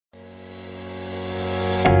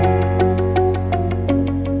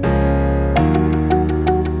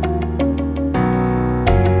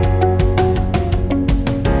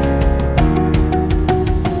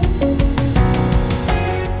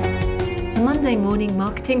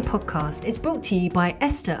Marketing Podcast is brought to you by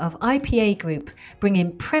Esther of IPA Group,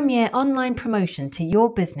 bringing premier online promotion to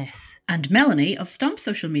your business. And Melanie of Stomp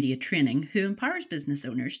Social Media Training, who empowers business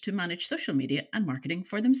owners to manage social media and marketing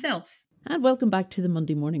for themselves. And welcome back to the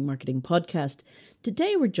Monday Morning Marketing Podcast.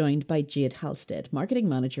 Today we're joined by Jade Halstead, Marketing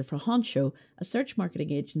Manager for Honcho, a search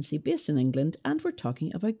marketing agency based in England, and we're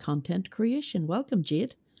talking about content creation. Welcome,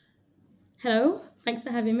 Jade. Hello, thanks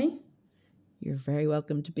for having me. You're very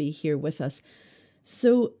welcome to be here with us.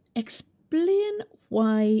 So explain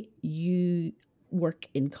why you work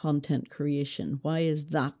in content creation. Why is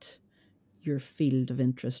that your field of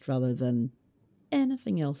interest rather than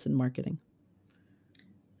anything else in marketing?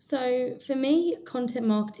 So for me, content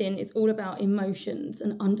marketing is all about emotions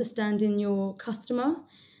and understanding your customer.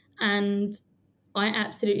 And I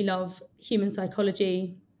absolutely love human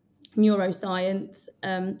psychology, neuroscience,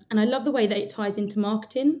 and I love the way that it ties into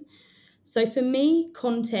marketing. So for me,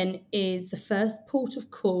 content is the first port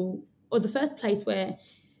of call or the first place where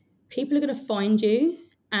people are going to find you.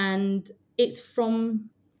 And it's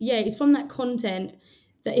from that content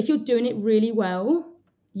that if you're doing it really well,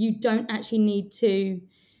 you don't actually need to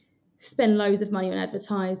spend loads of money on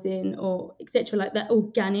advertising or etc. Like that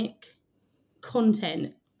organic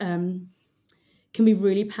content can be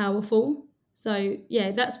really powerful. So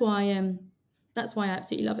yeah, that's why I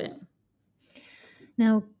absolutely love it.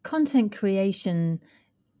 Now, content creation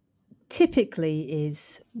typically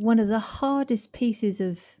is one of the hardest pieces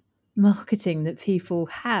of marketing that people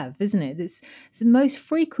have, isn't it? It's the most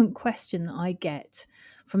frequent question that I get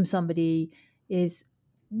from somebody is,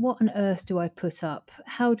 what on earth do I put up?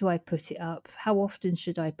 How do I put it up? How often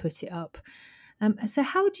should I put it up? So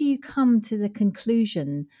how do you come to the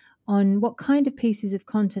conclusion on what kind of pieces of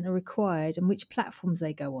content are required and which platforms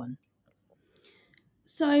they go on?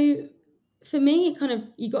 So for me,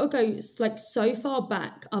 you got to go like so far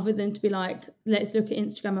back other than to be like, let's look at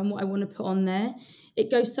Instagram and what I want to put on there. It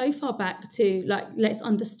goes so far back to like, let's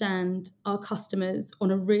understand our customers on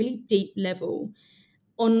a really deep level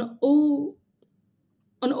on all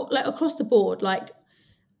like across the board, like,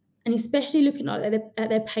 and especially looking at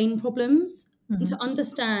their pain problems and to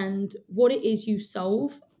understand what it is you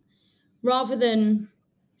solve rather than,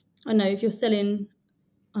 I know if you're selling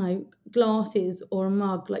glasses or a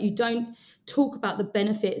mug, like you don't talk about the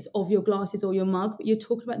benefits of your glasses or your mug, but you're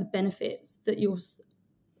talking about the benefits that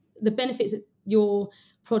your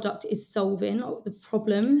product is solving, or the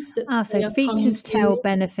problem that so features tell,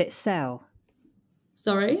 benefits sell.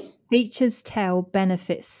 Sorry? Features tell,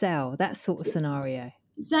 benefits sell, that sort of scenario.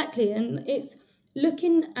 Exactly. And it's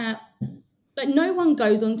looking at, like, no one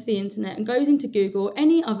goes onto the internet and goes into Google or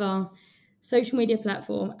any other social media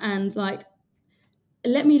platform and like,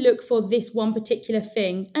 let me look for this one particular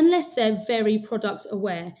thing, unless they're very product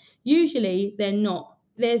aware. Usually they're not.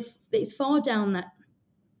 It's far down that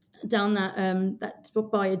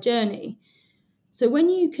buyer journey. So when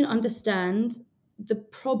you can understand the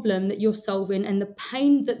problem that you're solving and the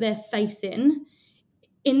pain that they're facing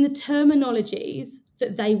in the terminologies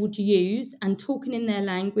that they would use and talking in their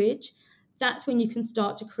language, that's when you can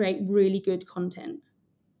start to create really good content.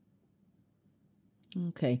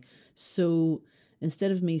 Okay, so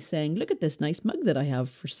instead of me saying, look at this nice mug that I have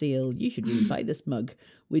for sale, you should really buy this mug,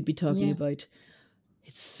 we'd be talking about,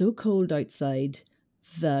 it's so cold outside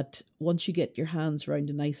that once you get your hands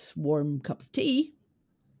around a nice warm cup of tea,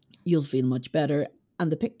 you'll feel much better.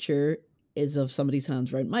 And the picture is of somebody's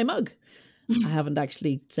hands around my mug. I haven't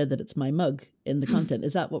actually said that it's my mug in the content.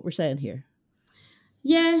 Is that what we're saying here?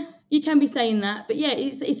 Yeah, you can be saying that. But yeah,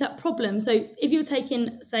 it's that problem. So if you're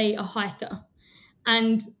taking, say, a hiker,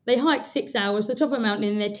 and they hike 6 hours to the top of a mountain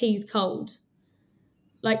and their tea's cold.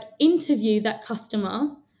 Like, interview that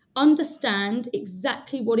customer, understand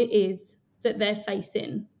exactly what it is that they're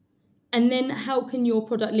facing. And then how can your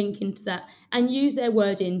product link into that? And use their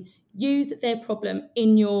wording, use their problem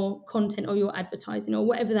in your content or your advertising or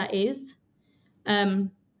whatever that is.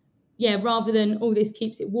 Rather than, this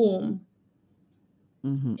keeps it warm.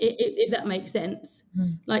 Mm-hmm. If that makes sense.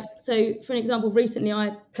 Like, so for an example, recently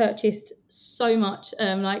I purchased so much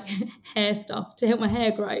like hair stuff to help my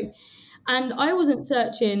hair grow, and I wasn't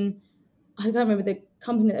searching, I can't remember the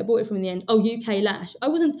company that I bought it from in the end. UK Lash. I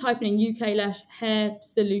wasn't typing in UK Lash hair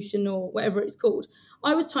solution or whatever it's called.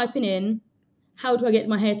 I was typing in, how do I get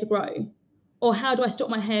my hair to grow, or how do I stop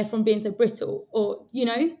my hair from being so brittle, or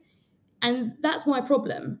and that's my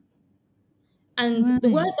problem. And the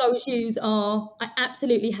words I always use are, I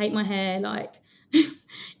absolutely hate my hair. Like,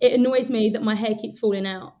 It annoys me that my hair keeps falling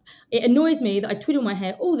out. It annoys me that I twiddle my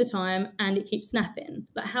hair all the time and it keeps snapping.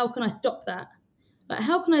 Like, how can I stop that? Like,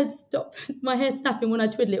 how can I stop my hair snapping when I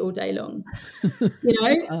twiddle it all day long? You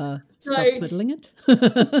know? Stop twiddling it.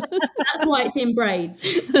 That's why it's in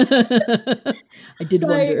braids. I did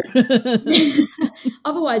wonder.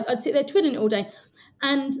 Otherwise, I'd sit there twiddling it all day.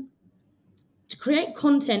 And to create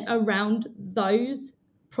content around those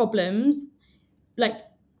problems, like,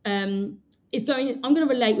 I'm going to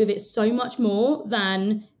relate with it so much more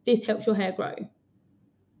than this helps your hair grow.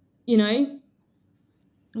 You know?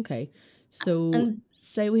 Okay. So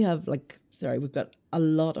say we have we've got a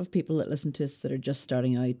lot of people that listen to us that are just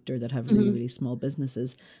starting out or that have really, really small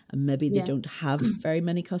businesses, and maybe they don't have very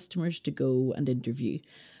many customers to go and interview.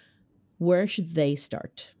 Where should they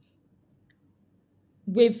start?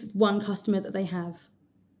 With one customer that they have.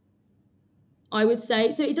 I would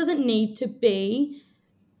say, so it doesn't need to be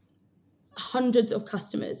hundreds of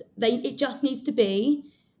customers. It just needs to be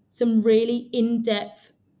some really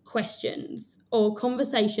in-depth questions or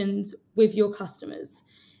conversations with your customers.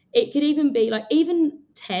 It could even be like even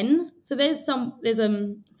 10. So there's some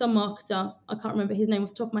marketer, I can't remember his name off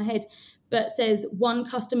the top of my head, but says one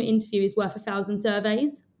customer interview is worth 1,000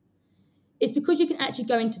 surveys. It's because you can actually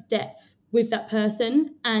go into depth with that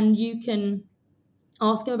person and you can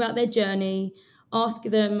ask them about their journey, ask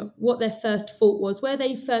them what their first thought was, where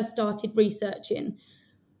they first started researching,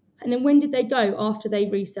 and then when did they go after they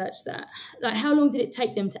researched that? Like, how long did it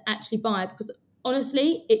take them to actually buy? Because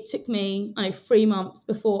honestly, it took me 3 months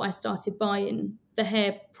before I started buying the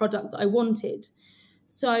hair product that I wanted.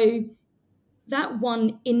 So that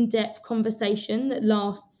one in-depth conversation that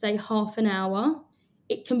lasts, say, half an hour,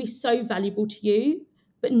 it can be so valuable to you,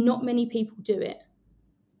 but not many people do it.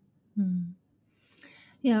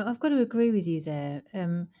 Yeah, I've got to agree with you there.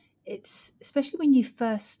 It's especially when you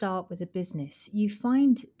first start with a business, you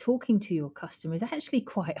find talking to your customers actually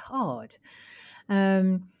quite hard.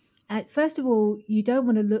 First of all, you don't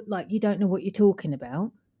want to look like you don't know what you're talking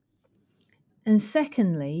about. And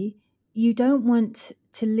secondly, you don't want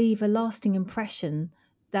to leave a lasting impression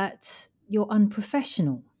that you're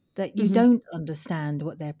unprofessional, that you don't understand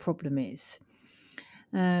what their problem is.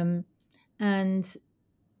 And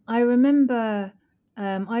I remember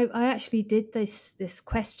I actually did this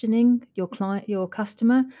questioning your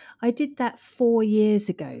customer. I did that 4 years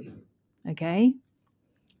ago. Okay.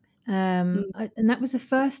 And that was the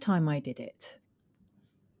first time I did it.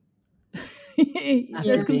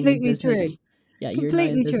 That's completely true. Yeah, completely you're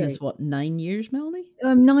now in business, true. what, 9 years, Melanie?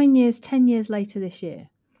 9 years, 10 years later this year.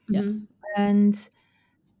 Yeah.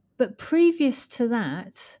 But previous to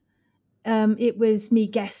that, it was me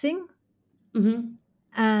guessing. And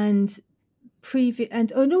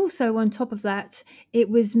also on top of that, it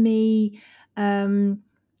was me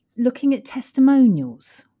looking at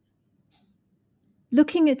testimonials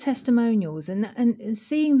and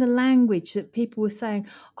seeing the language that people were saying.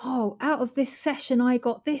 Oh, out of this session I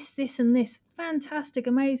got this and this, fantastic,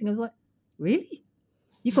 amazing. I was like, really,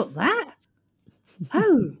 you got that?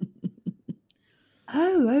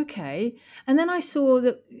 oh okay. And then I saw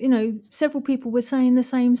that several people were saying the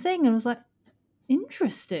same thing, and I was like,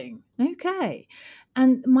 interesting. Okay.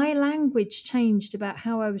 And my language changed about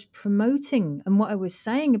how I was promoting and what I was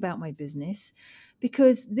saying about my business,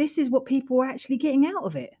 because this is what people were actually getting out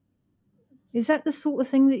of it. Is that the sort of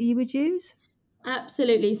thing that you would use?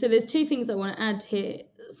 Absolutely. So there's two things I want to add here.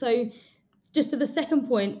 So just to the second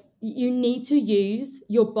point, you need to use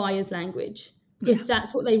your buyer's language, because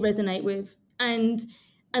that's what they resonate with. And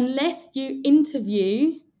unless you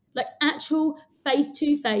interview, like actual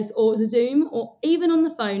face-to-face or Zoom or even on the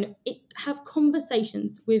phone, have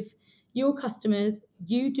conversations with your customers,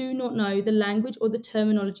 you do not know the language or the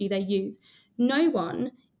terminology they use. No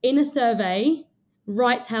one in a survey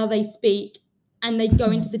writes how they speak, and they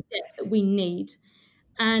go into the depth that we need.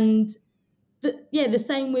 And the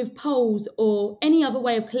same with polls or any other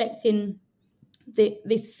way of collecting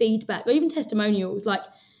this feedback, or even testimonials. Like,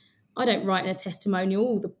 I don't write in a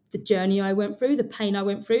testimonial the journey I went through, the pain I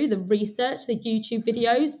went through, the research, the YouTube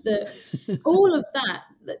videos, all of that.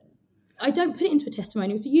 I don't put it into a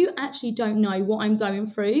testimonial. So you actually don't know what I'm going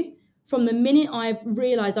through from the minute I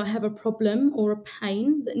realise I have a problem or a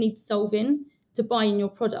pain that needs solving to buying your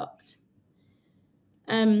product.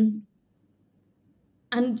 And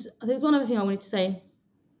there's one other thing I wanted to say.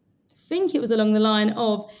 I think it was along the line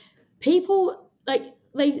of people, like,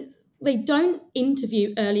 they don't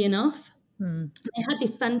interview early enough. They had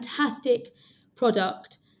this fantastic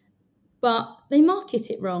product, but they market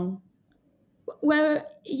it wrong. Where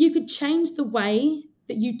you could change the way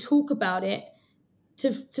that you talk about it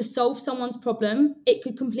to solve someone's problem, it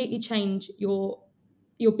could completely change your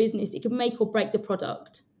your business. It can make or break the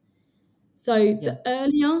product. So the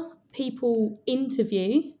earlier people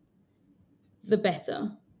interview, the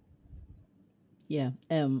better. Yeah.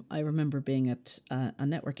 I remember being at a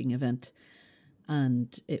networking event,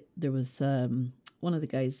 and there was one of the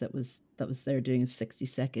guys that was there doing a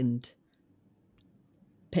 60-second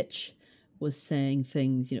pitch was saying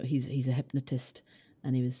things. He's a hypnotist,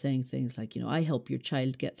 and he was saying things like, I help your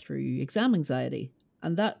child get through exam anxiety.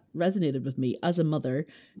 And that resonated with me as a mother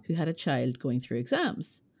who had a child going through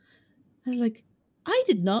exams. I was like, I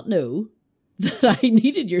did not know that I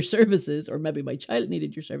needed your services, or maybe my child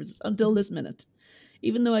needed your services, until this minute,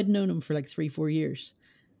 even though I'd known him for like 3-4 years.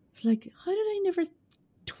 It's like, how did I never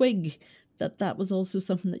twig that was also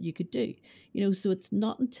something that you could do? So it's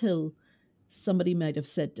not until somebody might have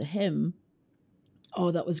said to him,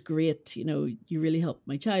 oh, that was great, you really helped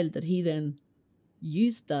my child, that he then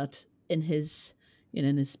used that in his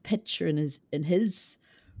pitch or in his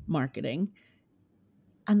marketing.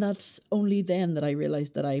 And that's only then that I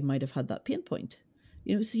realized that I might have had that pain point.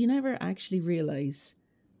 So you never actually realize,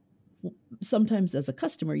 sometimes as a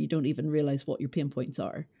customer, you don't even realize what your pain points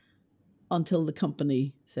are until the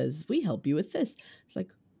company says, we help you with this. It's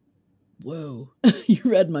like, whoa, you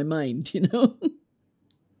read my mind,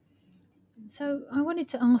 So I wanted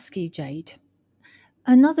to ask you, Jade,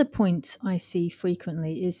 another point I see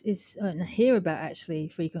frequently and hear about actually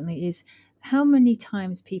frequently, is how many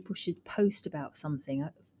times people should post about something.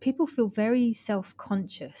 People feel very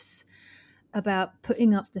self-conscious about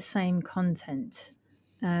putting up the same content.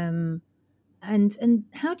 And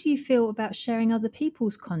how do you feel about sharing other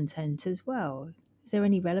people's content as well? Is there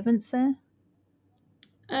any relevance there?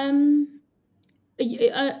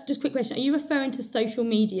 Just a quick question. Are you referring to social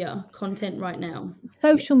media content right now?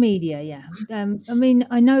 Social media, yeah. I mean,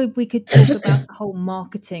 I know we could talk about the whole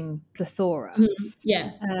marketing plethora.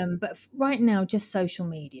 Yeah. But right now, just social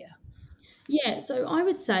media. Yeah, so I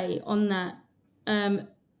would say on that,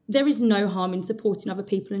 there is no harm in supporting other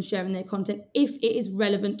people and sharing their content if it is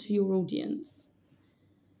relevant to your audience.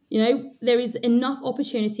 There is enough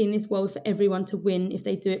opportunity in this world for everyone to win if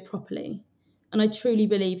they do it properly. And I truly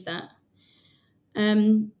believe that.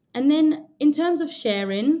 And then in terms of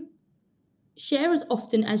sharing, share as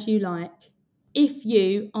often as you like if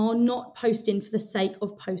you are not posting for the sake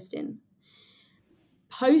of posting.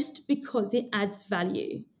 Post because it adds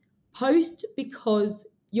value. Post because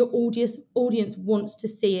your audience wants to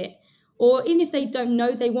see it. Or even if they don't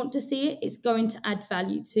know they want to see it, it's going to add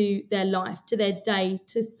value to their life, to their day,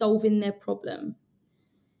 to solving their problem,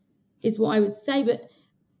 is what I would say. But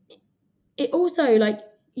it also, like,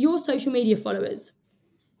 your social media followers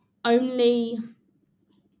they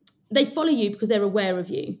follow you because they're aware of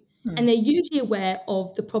you. And they're usually aware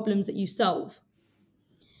of the problems that you solve.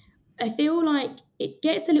 I feel like it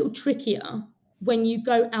gets a little trickier when you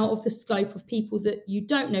go out of the scope of people that you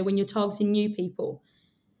don't know, when you're targeting new people.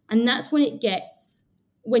 And that's when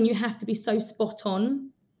when you have to be so spot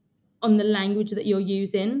on the language that you're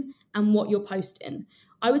using and what you're posting.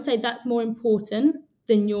 I would say that's more important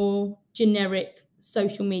than your generic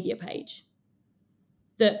social media page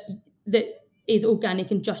that is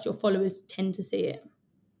organic and just your followers tend to see it.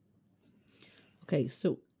 Okay,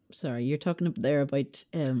 so sorry, you're talking up there about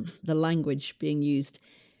the language being used.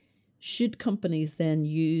 Should companies then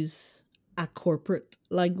use a corporate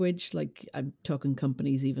language? Like, I'm talking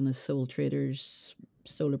companies even as sole traders,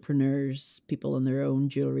 solopreneurs, people on their own,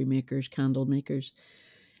 jewelry makers, candle makers.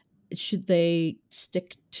 Should they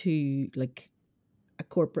stick to like a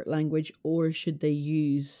corporate language, or should they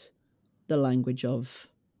use the language of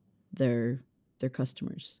their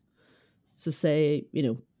customers? So say,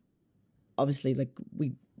 obviously, like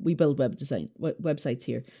we build websites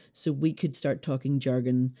here, so we could start talking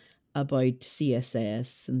jargon about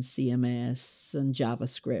CSS and CMS and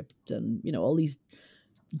JavaScript and all these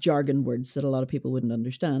jargon words that a lot of people wouldn't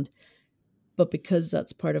understand. But because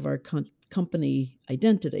that's part of our company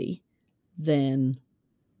identity, then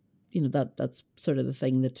that's sort of the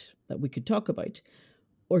thing that we could talk about.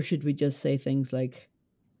 Or should we just say things like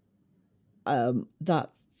that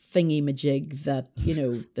thingy majig, that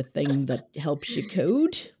the thing that helps you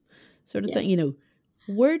code, sort of thing?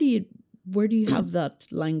 Where do you have that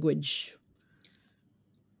language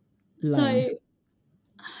line? So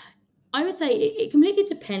I would say it completely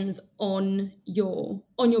depends on your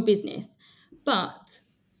business, but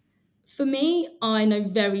for me, I know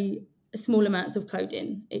very small amounts of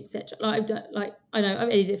coding, etc. I've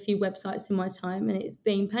edited a few websites in my time, and it's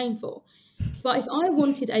been painful. But if I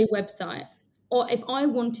wanted a website, or if I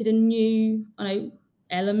wanted a new,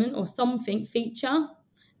 element or something, feature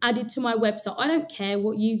added to my website, I don't care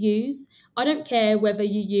what you use. I don't care whether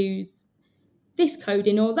you use this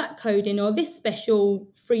coding or that coding or this special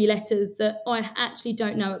 3 letters that I actually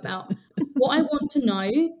don't know about. What I want to know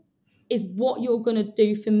is what you're going to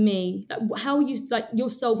do for me, like how you're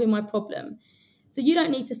solving my problem. So you don't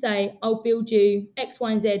need to say, I'll build you X,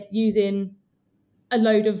 Y, and Z using a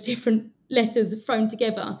load of different letters thrown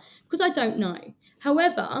together, because I don't know.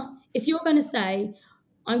 However, if you're going to say,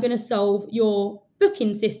 I'm going to solve your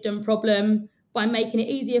booking system problem by making it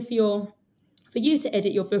easier for you to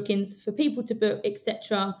edit your bookings, for people to book,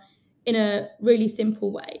 etc., in a really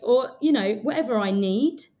simple way, or, you know, whatever I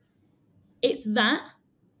need, it's that.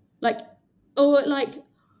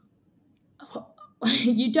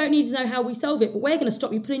 You don't need to know how we solve it, but we're going to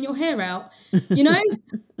stop you pulling your hair out, you know.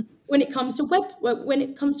 When it comes to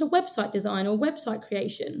website design or website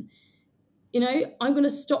creation, you know, I'm going to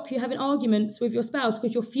stop you having arguments with your spouse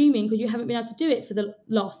because you're fuming because you haven't been able to do it for the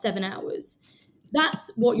last 7 hours.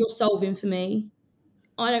 That's what you're solving for me.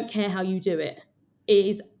 I don't care how you do it. It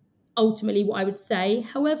is ultimately what I would say.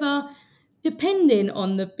 However, depending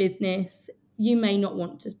on the business, you may not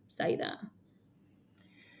want to say that.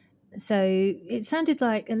 So it sounded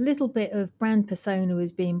like a little bit of brand persona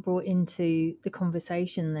was being brought into the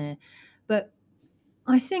conversation there. But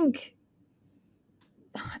I think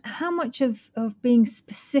how much of being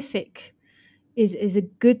specific is a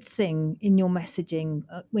good thing in your messaging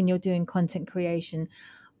when you're doing content creation?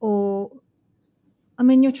 Or, I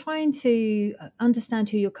mean, you're trying to understand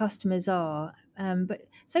who your customers are, but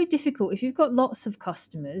so difficult if you've got lots of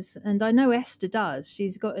customers, and I know Esther does.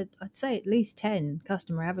 She's got, I'd say, at least 10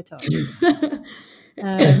 customer avatars.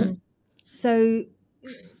 So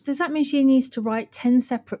does that mean she needs to write 10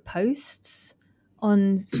 separate posts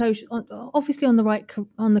on social, obviously on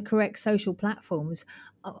the correct social platforms,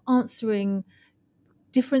 answering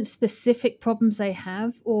different specific problems they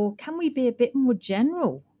have? Or can we be a bit more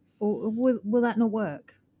general, or will that not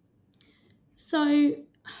work? So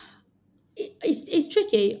it's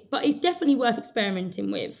tricky, but it's definitely worth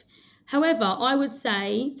experimenting with. However, I would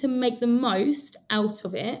say to make the most out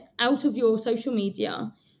of it, out of your social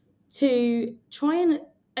media, to try and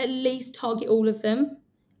at least target all of them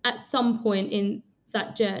at some point in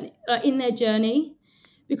that journey, in their journey,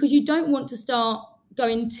 because you don't want to start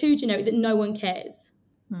going too generic that no one cares.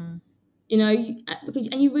 You know,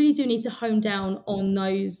 and you really do need to hone down on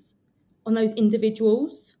those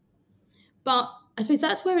individuals. But I suppose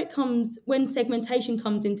that's where it comes, when segmentation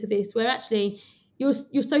comes into this, where actually your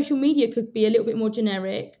social media could be a little bit more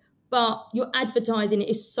generic, but your advertising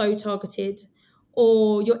is so targeted,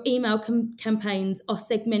 or your email campaigns are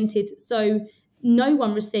segmented, so no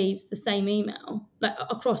one receives the same email, like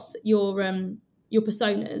across your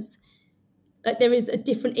personas. Like there is a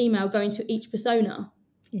different email going to each persona.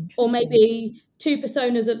 Or maybe 2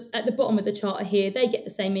 personas at the bottom of the chart are here, they get the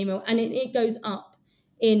same email, and it goes up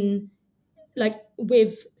in, like,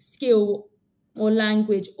 with skill or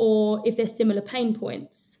language, or if there's similar pain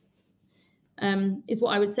points, is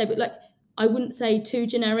what I would say. But like, I wouldn't say too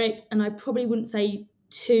generic, and I probably wouldn't say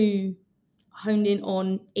too honed in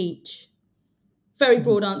on each. Very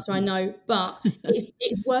broad answer, I know, but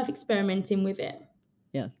it's worth experimenting with it.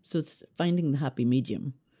 Yeah, so it's finding the happy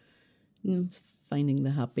medium. It's finding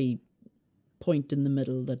the happy point in the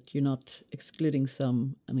middle, that you're not excluding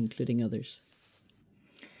some and including others.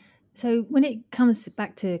 So when it comes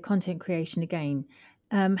back to content creation again,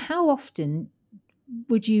 how often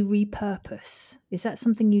would you repurpose? Is that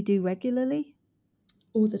something you do regularly?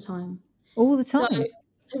 All the time. All the time?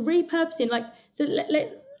 So repurposing, like, so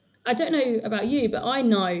I don't know about you, but I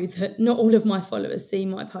know that not all of my followers see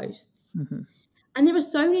my posts. Mm-hmm. And there are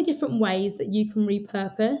so many different ways that you can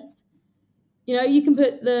repurpose. You know, you can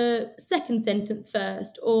put the second sentence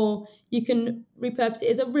first, or you can repurpose it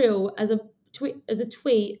as a reel, as a tweet,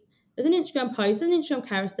 as an Instagram post, as an Instagram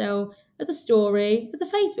carousel, as a story, as a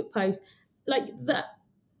Facebook post. Like that,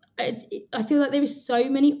 I feel like there is so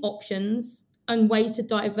many options and ways to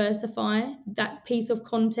diversify that piece of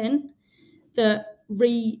content, that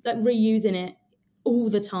reusing it all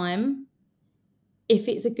the time, if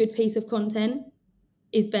it's a good piece of content,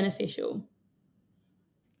 is beneficial.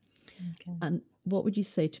 Okay. And what would you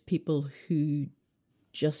say to people who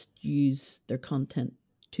just use their content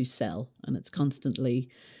to sell, and it's constantly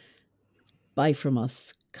buy from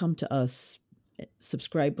us, come to us,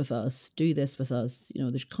 subscribe with us, do this with us? You know,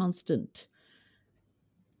 there's constant,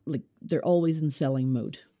 like, they're always in selling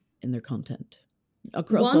mode in their content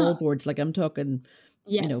across all boards. Like, I'm talking,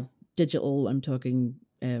 you know, digital, I'm talking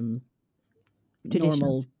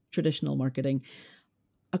normal, traditional marketing.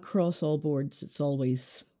 Across all boards, it's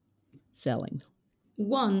always selling.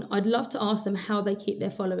 One, I'd love to ask them how they keep their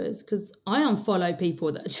followers, because I unfollow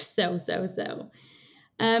people that just sell.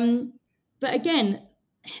 But again,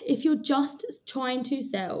 if you're just trying to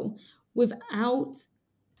sell without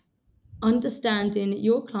understanding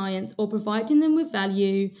your clients or providing them with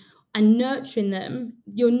value and nurturing them,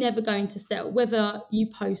 you're never going to sell, whether you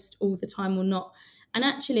post all the time or not. And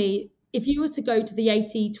actually, if you were to go to the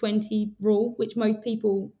 80-20 rule, which most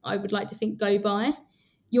people, I would like to think, go by,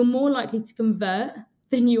 you're more likely to convert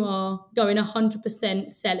than you are going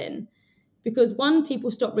 100% selling. Because one,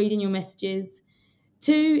 people stop reading your messages.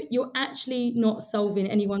 Two, you're actually not solving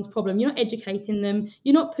anyone's problem. You're not educating them.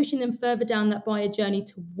 You're not pushing them further down that buyer journey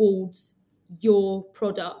towards your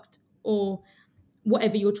product or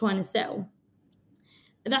whatever you're trying to sell.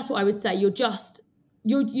 That's what I would say. You just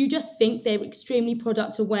think they're extremely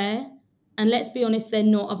product aware, and let's be honest, they're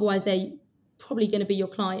not. Otherwise, they're probably going to be your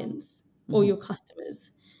clients or your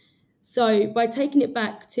customers. So by taking it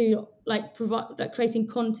back to creating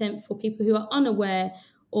content for people who are unaware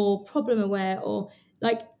or problem aware, or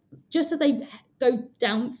just as they go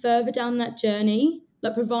further down that journey,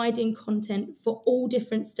 like providing content for all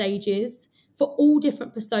different stages, for all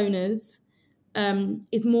different personas,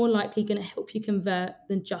 is more likely going to help you convert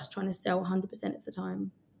than just trying to sell 100% of the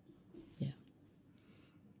time. Yeah.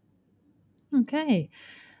 Okay.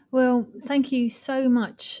 Well, thank you so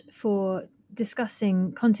much for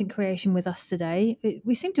discussing content creation with us today.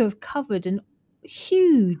 We seem to have covered an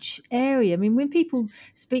huge area. I mean, when people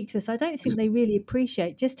speak to us, I don't think they really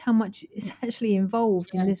appreciate just how much is actually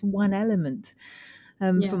involved in this one element,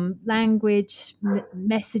 from language,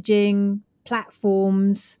 messaging,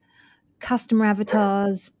 platforms, customer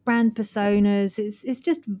avatars, brand personas. It's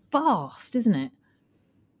just vast, isn't it?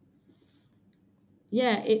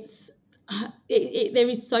 Yeah, there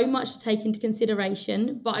is so much to take into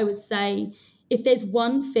consideration, but I would say if there's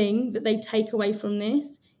one thing that they take away from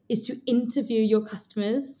this is to interview your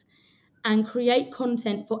customers and create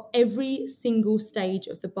content for every single stage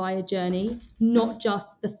of the buyer journey, not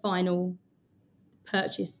just the final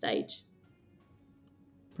purchase stage.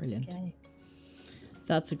 Brilliant. Okay.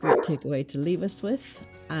 That's a great takeaway to leave us with.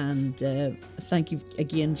 And thank you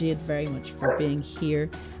again, Jade, very much for being here.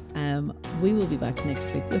 We will be back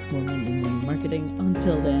next week with more Monday Morning Marketing.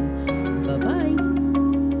 Until then, bye-bye.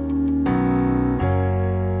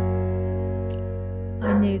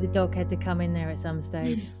 I knew the dog had to come in there at some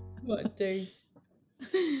stage. What do?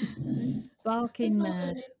 Barking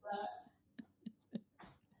mad.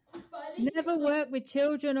 Never work with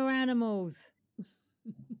children or animals.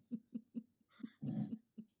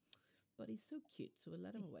 But he's so cute, so we'll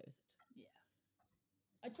let him away with it.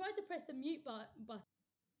 Yeah. I tried to press the mute button.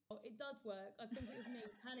 It does work. I think it was me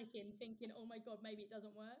panicking, thinking, oh my God, maybe it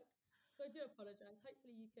doesn't work. So I do apologise.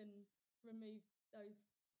 Hopefully you can remove those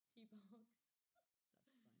few barks.